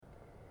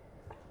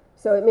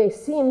So it may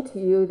seem to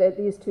you that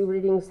these two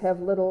readings have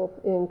little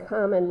in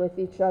common with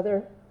each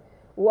other.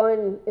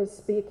 One is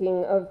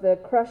speaking of the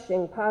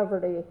crushing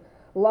poverty,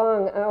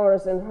 long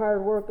hours, and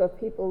hard work of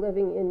people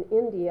living in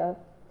India,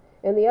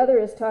 and the other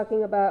is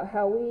talking about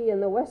how we in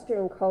the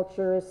Western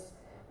cultures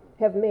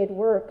have made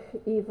work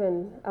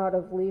even out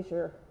of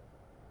leisure.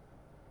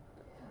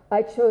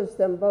 I chose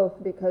them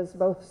both because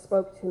both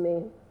spoke to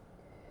me.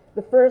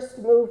 The first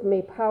moved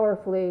me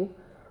powerfully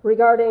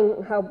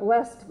regarding how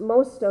blessed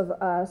most of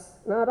us,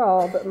 not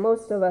all, but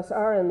most of us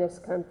are in this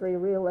country,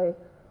 really,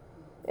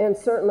 and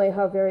certainly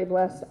how very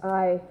blessed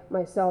I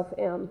myself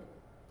am.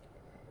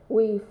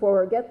 We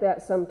forget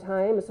that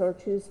sometimes or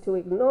choose to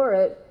ignore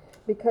it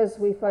because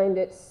we find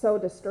it so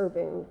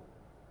disturbing.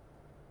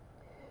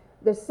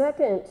 The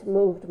second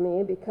moved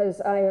me because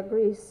I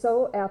agree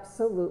so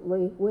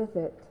absolutely with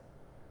it.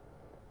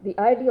 The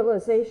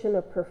idealization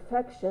of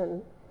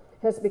perfection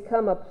has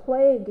become a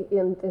plague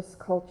in this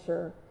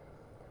culture.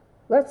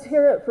 Let's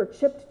hear it for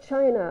chipped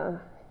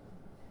china.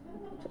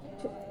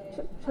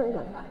 Chipped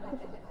china.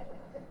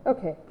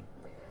 Okay.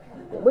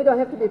 We don't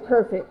have to be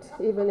perfect,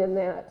 even in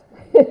that.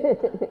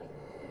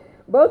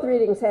 Both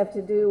readings have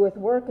to do with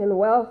work and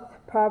wealth,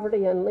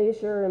 poverty and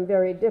leisure in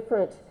very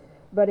different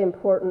but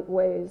important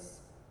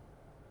ways.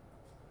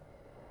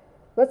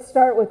 Let's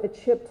start with the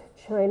chipped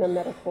china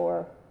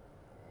metaphor.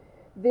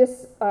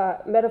 This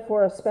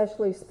metaphor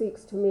especially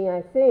speaks to me,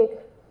 I think,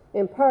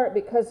 in part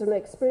because of an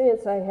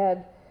experience I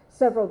had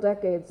several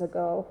decades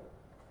ago.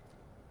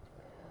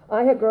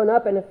 I had grown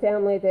up in a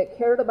family that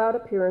cared about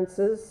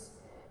appearances,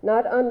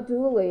 not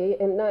unduly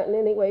and not in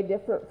any way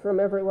different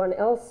from everyone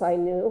else I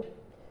knew,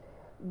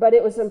 but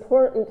it was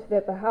important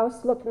that the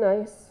house looked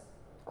nice,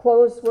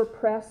 clothes were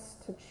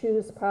pressed,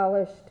 shoes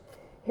polished,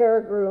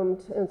 hair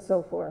groomed, and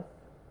so forth.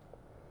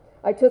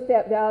 I took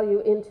that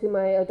value into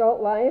my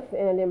adult life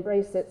and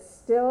embrace it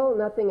still,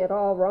 nothing at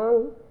all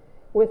wrong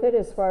with it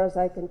as far as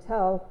I can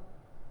tell.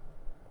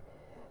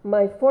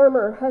 My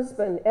former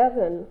husband,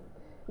 Evan,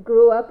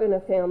 grew up in a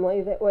family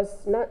that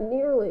was not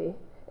nearly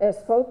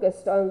as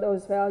focused on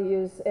those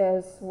values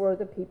as were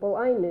the people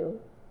I knew.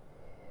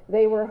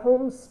 They were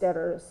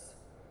homesteaders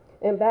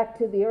and back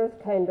to the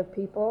earth kind of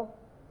people,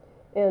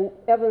 and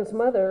Evan's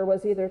mother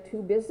was either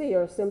too busy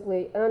or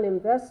simply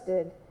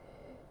uninvested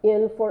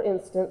in, for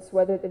instance,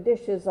 whether the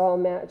dishes all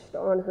matched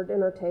on her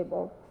dinner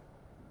table.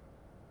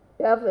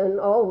 Evan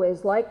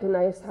always liked a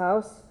nice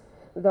house,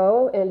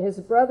 though, and his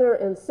brother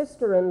and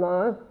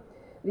sister-in-law,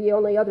 the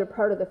only other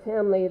part of the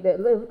family that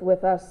lived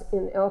with us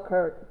in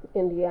Elkhart,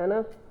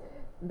 Indiana,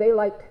 they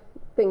liked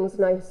things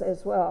nice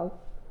as well.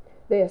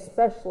 They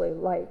especially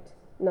liked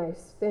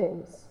nice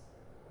things.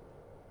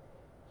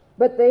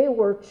 But they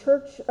were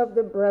Church of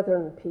the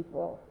Brethren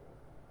people.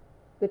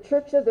 The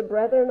Church of the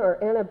Brethren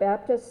are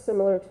Anabaptists,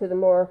 similar to the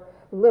more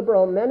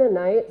liberal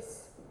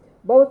Mennonites,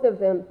 both of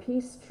them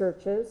peace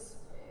churches,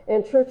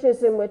 and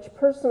churches in which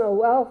personal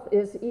wealth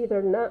is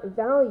either not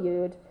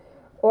valued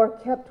or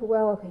kept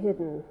well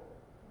hidden.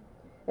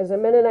 As a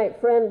Mennonite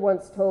friend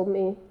once told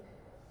me,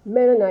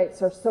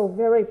 Mennonites are so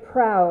very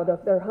proud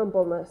of their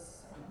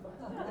humbleness.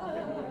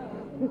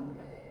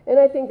 And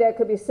I think that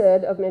could be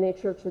said of many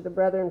Church of the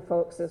Brethren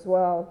folks as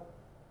well.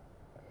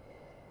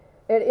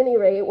 At any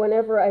rate,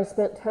 whenever I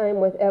spent time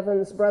with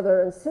Evan's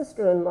brother and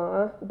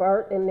sister-in-law,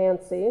 Bart and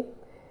Nancy,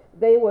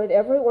 they would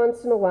every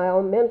once in a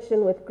while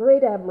mention with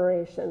great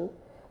admiration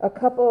a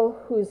couple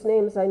whose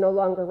names I no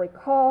longer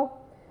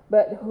recall,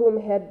 but whom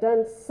had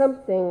done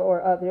something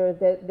or other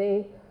that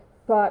they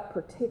thought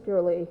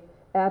particularly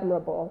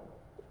admirable.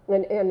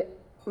 And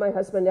my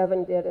husband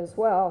Evan did as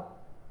well.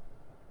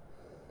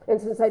 And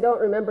since I don't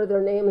remember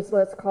their names,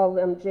 let's call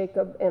them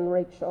Jacob and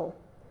Rachel.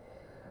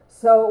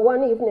 So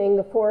one evening,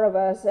 the four of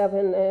us,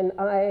 Evan and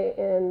I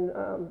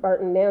and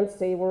Bart and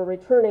Nancy, were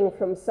returning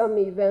from some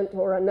event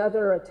or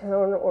another, a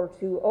town or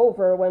two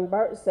over, when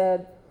Bart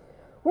said,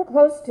 "We're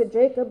close to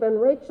Jacob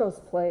and Rachel's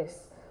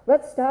place.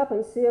 Let's stop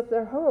and see if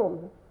they're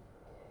home."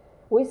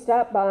 We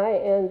stopped by,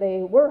 and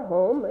they were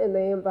home, and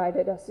they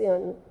invited us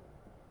in.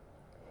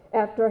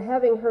 After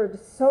having heard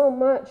so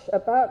much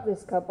about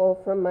this couple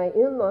from my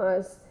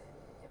in-laws,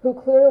 who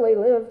clearly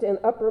lived an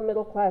upper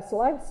middle class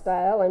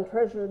lifestyle and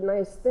treasured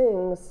nice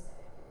things,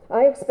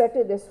 I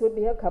expected this would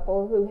be a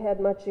couple who had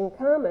much in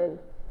common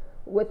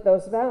with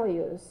those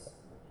values,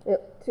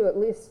 to at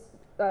least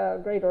a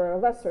greater or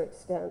lesser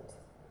extent.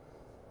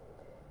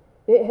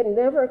 It had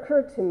never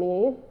occurred to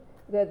me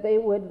that they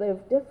would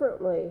live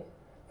differently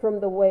from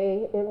the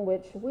way in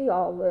which we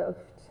all lived,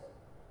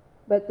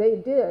 but they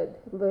did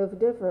live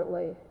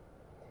differently.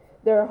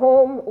 Their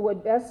home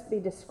would best be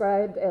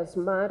described as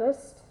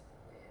modest.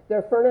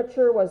 Their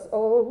furniture was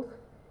old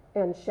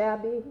and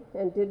shabby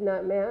and did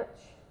not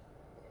match.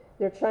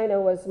 Their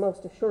china was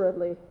most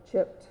assuredly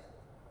chipped.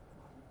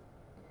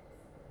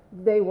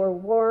 They were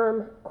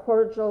warm,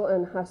 cordial,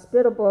 and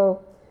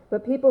hospitable,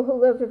 but people who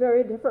lived a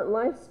very different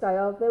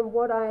lifestyle than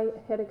what I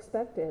had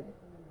expected.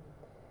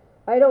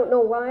 I don't know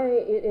why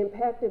it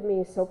impacted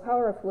me so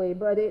powerfully,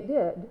 but it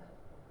did.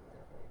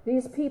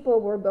 These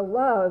people were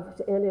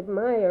beloved and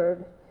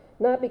admired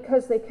not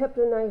because they kept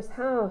a nice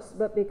house,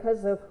 but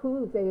because of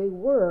who they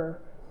were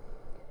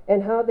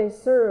and how they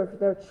served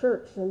their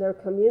church and their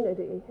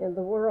community and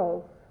the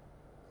world.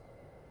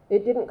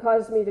 It didn't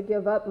cause me to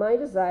give up my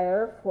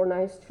desire for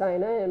nice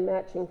china and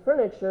matching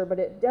furniture, but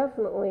it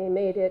definitely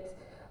made it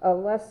a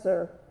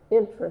lesser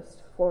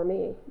interest for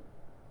me.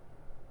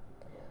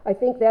 I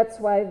think that's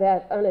why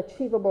that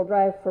unachievable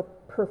drive for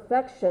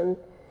perfection,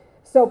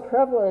 so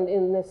prevalent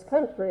in this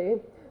country,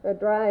 a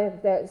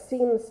drive that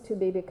seems to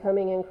be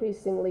becoming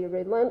increasingly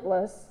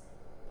relentless,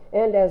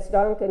 and as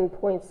Duncan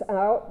points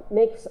out,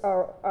 makes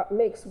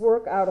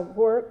work out of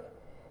work,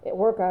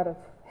 work out of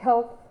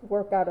health,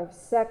 work out of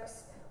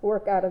sex,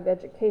 work out of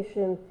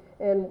education,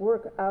 and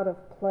work out of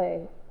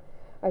play.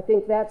 I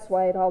think that's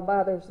why it all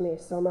bothers me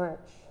so much.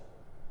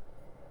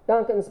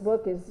 Duncan's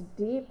book is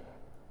deep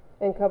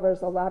and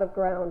covers a lot of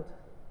ground.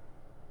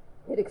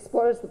 It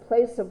explores the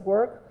place of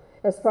work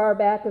as far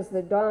back as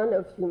the dawn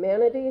of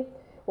humanity,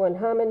 when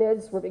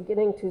hominids were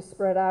beginning to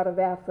spread out of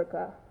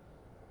Africa.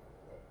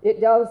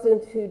 It delves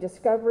into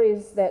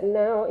discoveries that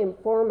now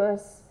inform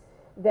us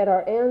that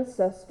our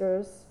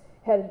ancestors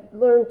had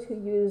learned to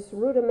use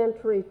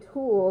rudimentary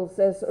tools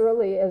as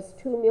early as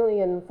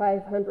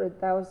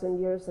 2,500,000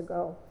 years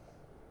ago.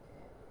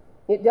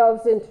 It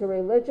delves into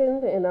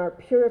religion and our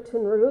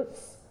Puritan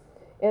roots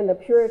and the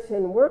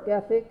Puritan work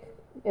ethic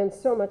and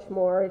so much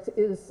more. It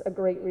is a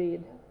great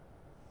read.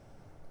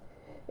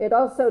 It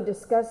also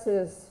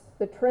discusses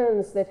the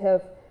trends that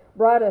have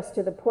brought us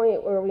to the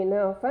point where we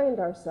now find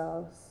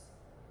ourselves.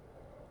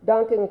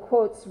 Duncan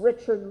quotes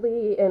Richard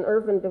Lee and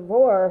Irvin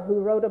DeVore, who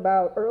wrote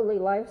about early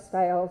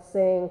lifestyles,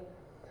 saying,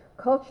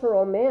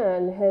 "Cultural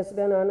man has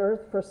been on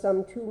Earth for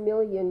some 2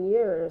 million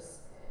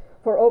years.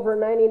 For over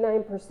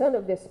 99%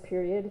 of this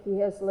period, he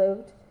has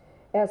lived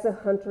as a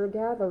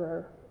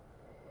hunter-gatherer."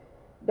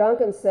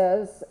 Duncan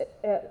says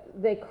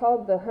they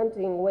called the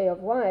hunting way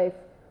of life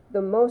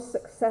the most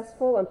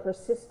successful and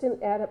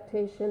persistent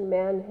adaptation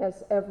man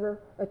has ever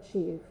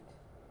achieved.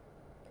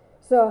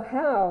 So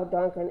how,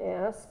 Duncan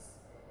asks,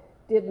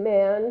 did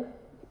man,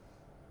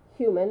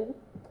 human,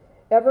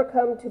 ever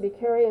come to be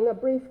carrying a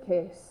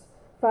briefcase,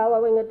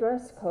 following a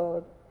dress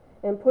code,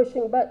 and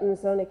pushing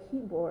buttons on a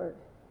keyboard?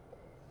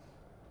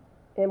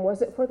 And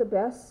was it for the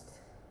best?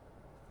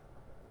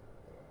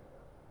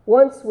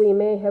 Once we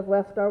may have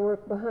left our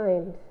work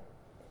behind.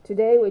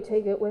 Today we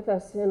take it with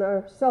us in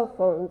our cell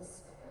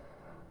phones,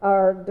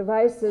 our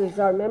devices,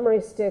 our memory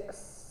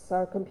sticks,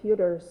 our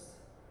computers.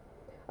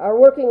 Our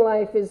working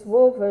life is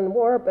woven,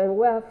 warped, and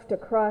weft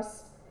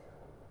across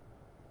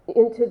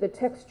into the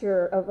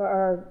texture of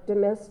our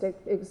domestic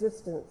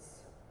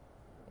existence.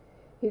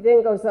 He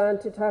then goes on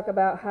to talk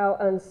about how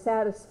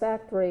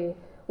unsatisfactory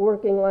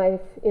working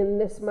life in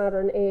this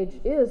modern age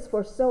is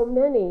for so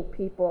many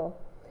people,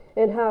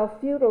 and how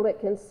futile it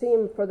can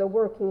seem for the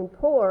working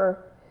poor,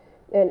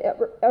 an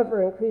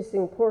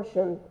ever-increasing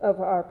portion of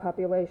our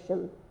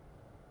population.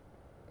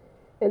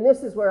 And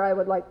this is where I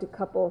would like to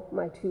couple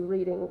my two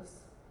readings.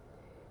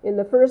 In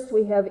the first,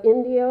 we have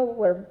India,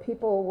 where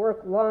people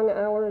work long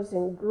hours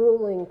in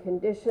grueling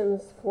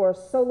conditions for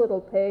so little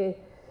pay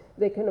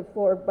they can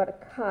afford but a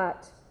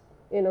cot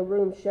in a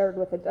room shared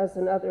with a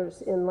dozen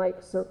others in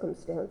like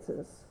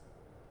circumstances.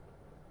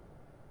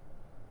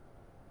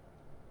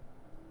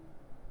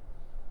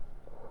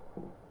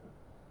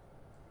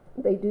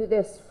 They do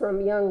this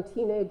from young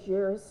teenage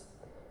years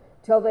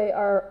till they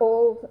are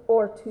old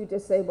or too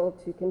disabled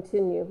to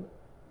continue.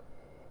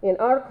 In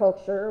our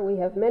culture, we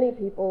have many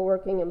people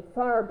working in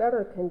far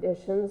better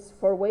conditions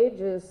for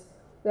wages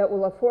that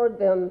will afford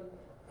them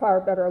far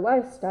better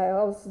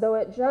lifestyles, though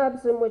at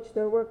jobs in which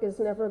their work is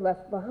never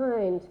left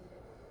behind,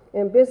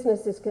 and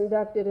business is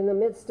conducted in the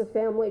midst of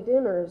family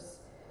dinners,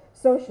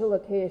 social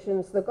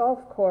occasions, the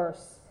golf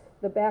course,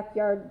 the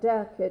backyard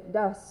deck at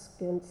dusk,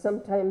 and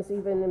sometimes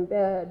even in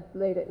bed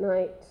late at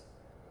night.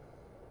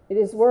 It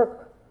is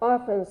work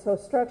often so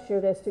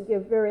structured as to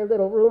give very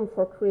little room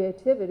for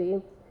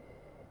creativity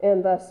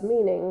and thus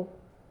meaning,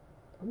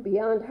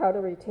 beyond how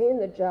to retain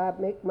the job,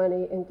 make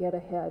money, and get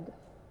ahead.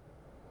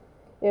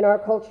 In our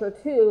culture,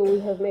 too, we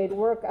have made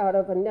work out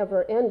of a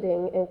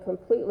never-ending and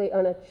completely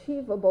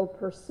unachievable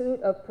pursuit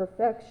of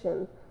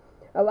perfection,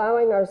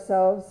 allowing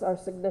ourselves, our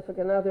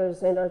significant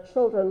others, and our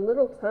children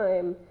little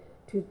time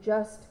to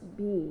just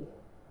be,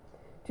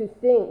 to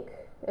think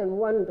and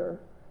wonder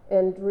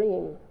and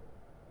dream,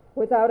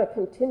 without a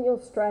continual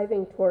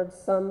striving towards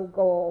some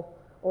goal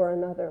or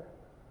another.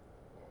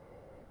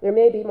 There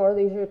may be more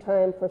leisure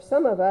time for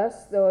some of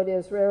us, though it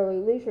is rarely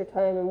leisure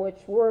time in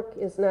which work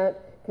is not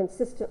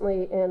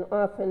consistently and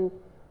often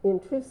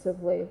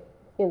intrusively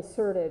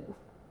inserted.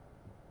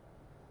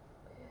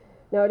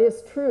 Now, it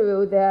is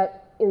true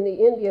that in the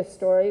India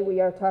story,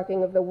 we are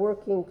talking of the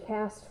working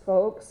caste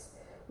folks.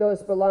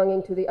 Those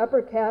belonging to the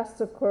upper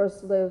castes, of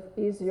course, live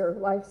easier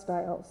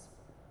lifestyles.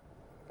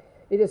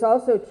 It is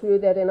also true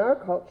that in our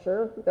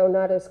culture, though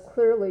not as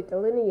clearly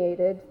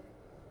delineated,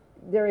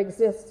 there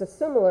exists a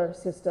similar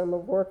system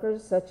of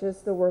workers, such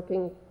as the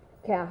working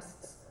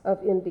castes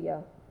of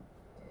India.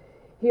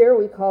 Here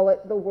we call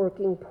it the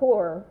working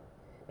poor,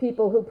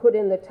 people who put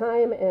in the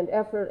time and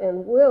effort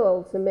and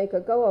will to make a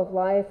go of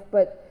life,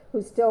 but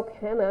who still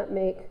cannot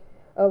make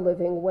a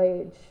living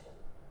wage.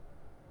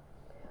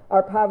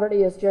 Our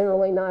poverty is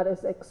generally not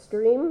as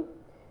extreme,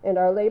 and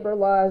our labor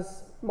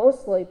laws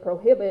mostly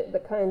prohibit the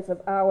kinds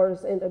of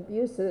hours and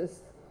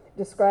abuses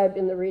described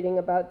in the reading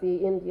about the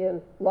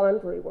Indian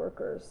laundry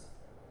workers.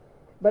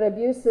 But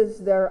abuses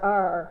there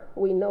are,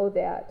 we know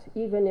that,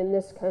 even in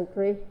this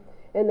country,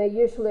 and they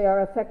usually are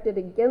affected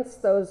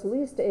against those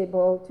least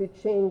able to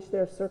change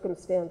their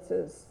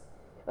circumstances: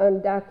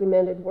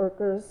 undocumented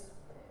workers,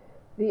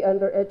 the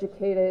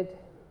undereducated,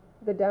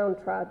 the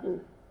downtrodden.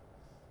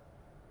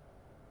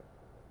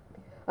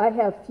 I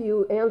have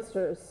few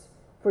answers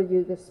for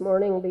you this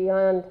morning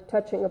beyond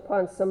touching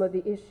upon some of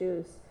the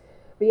issues,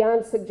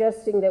 beyond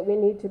suggesting that we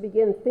need to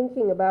begin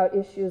thinking about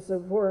issues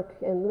of work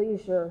and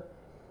leisure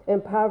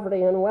and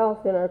poverty and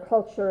wealth in our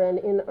culture and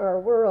in our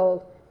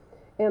world,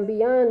 and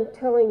beyond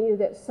telling you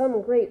that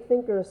some great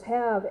thinkers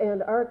have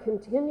and are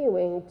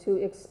continuing to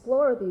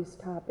explore these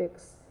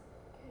topics,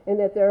 and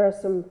that there are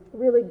some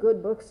really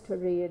good books to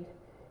read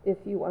if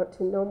you want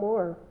to know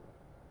more.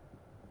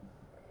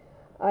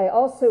 I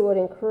also would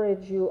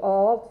encourage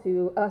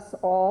us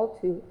all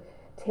to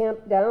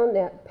tamp down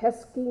that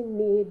pesky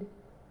need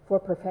for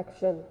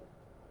perfection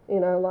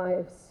in our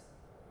lives.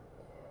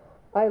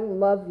 I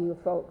love you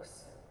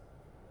folks.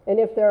 And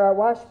if there are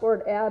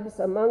washboard abs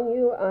among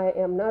you, I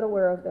am not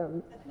aware of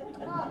them.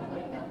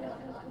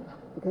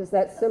 Because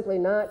that's simply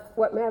not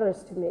what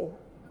matters to me.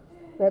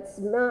 That's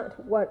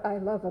not what I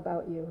love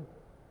about you.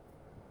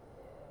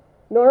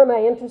 Nor am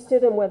I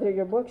interested in whether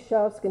your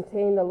bookshelves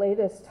contain the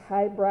latest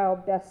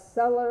highbrow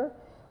bestseller,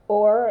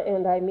 or,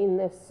 and I mean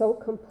this so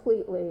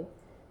completely,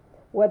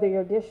 whether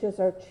your dishes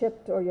are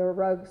chipped or your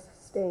rugs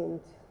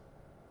stained.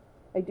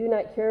 I do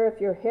not care if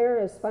your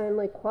hair is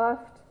finely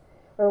coiffed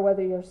or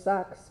whether your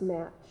socks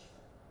match.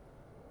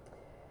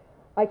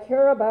 I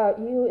care about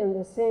you in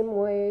the same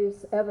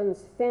ways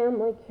Evan's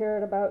family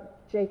cared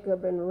about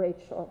Jacob and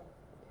Rachel.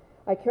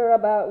 I care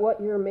about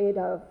what you're made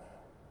of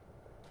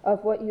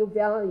what you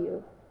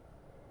value,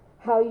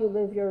 how you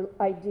live your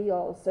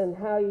ideals, and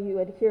how you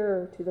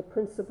adhere to the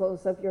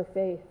principles of your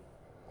faith,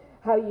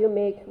 how you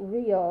make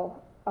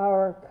real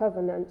our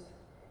covenant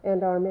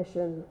and our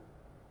mission.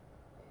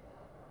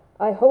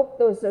 I hope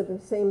those are the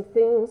same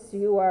things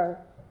you are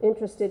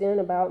interested in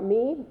about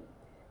me,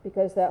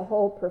 because that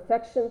whole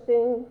perfection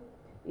thing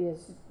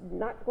is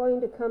not going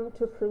to come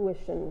to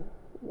fruition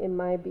in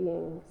my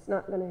being. It's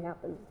not going to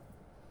happen.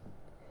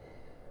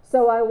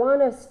 So I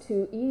want us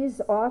to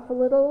ease off a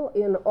little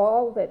in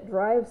all that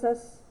drives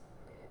us,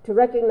 to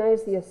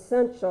recognize the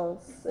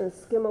essentials and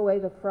skim away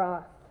the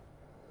froth,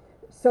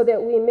 so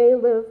that we may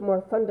live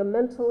more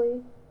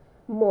fundamentally,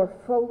 more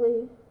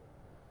fully,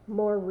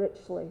 more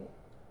richly.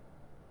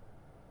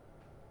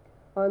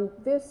 On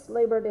this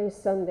Labor Day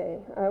Sunday,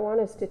 I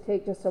want us to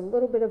take just a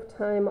little bit of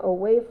time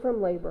away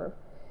from labor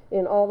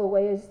in all the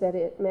ways that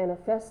it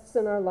manifests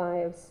in our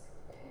lives,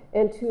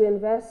 and to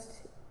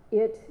invest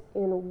it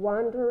in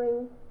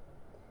wandering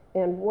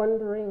and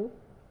wondering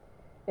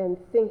and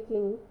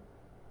thinking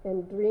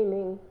and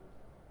dreaming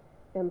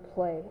and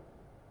play.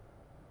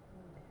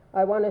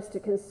 I want us to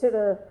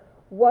consider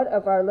what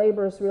of our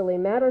labors really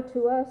matter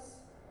to us,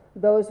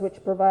 those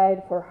which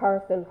provide for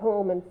hearth and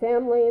home and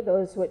family,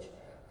 those which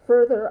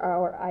further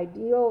our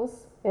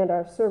ideals and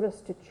our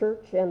service to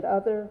church and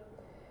other,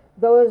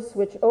 those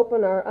which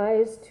open our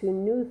eyes to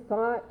new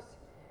thought,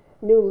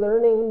 new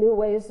learning, new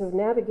ways of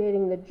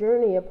navigating the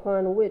journey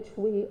upon which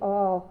we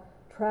all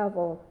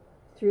travel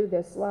through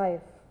this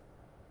life.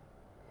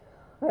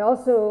 I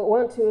also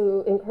want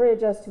to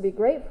encourage us to be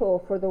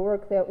grateful for the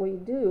work that we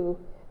do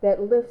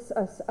that lifts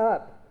us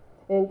up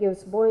and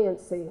gives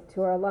buoyancy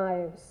to our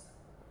lives.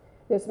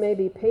 This may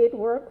be paid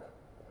work,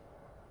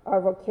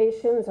 our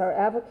vocations, our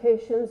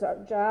avocations, our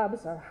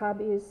jobs, our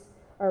hobbies,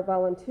 our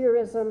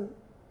volunteerism,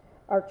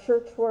 our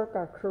church work,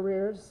 our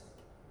careers.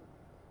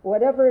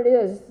 Whatever it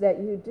is that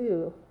you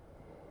do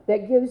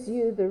that gives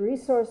you the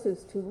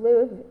resources to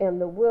live and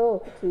the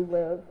will to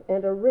live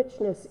and a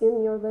richness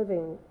in your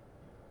living,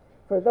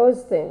 for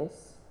those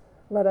things,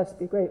 let us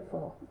be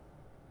grateful.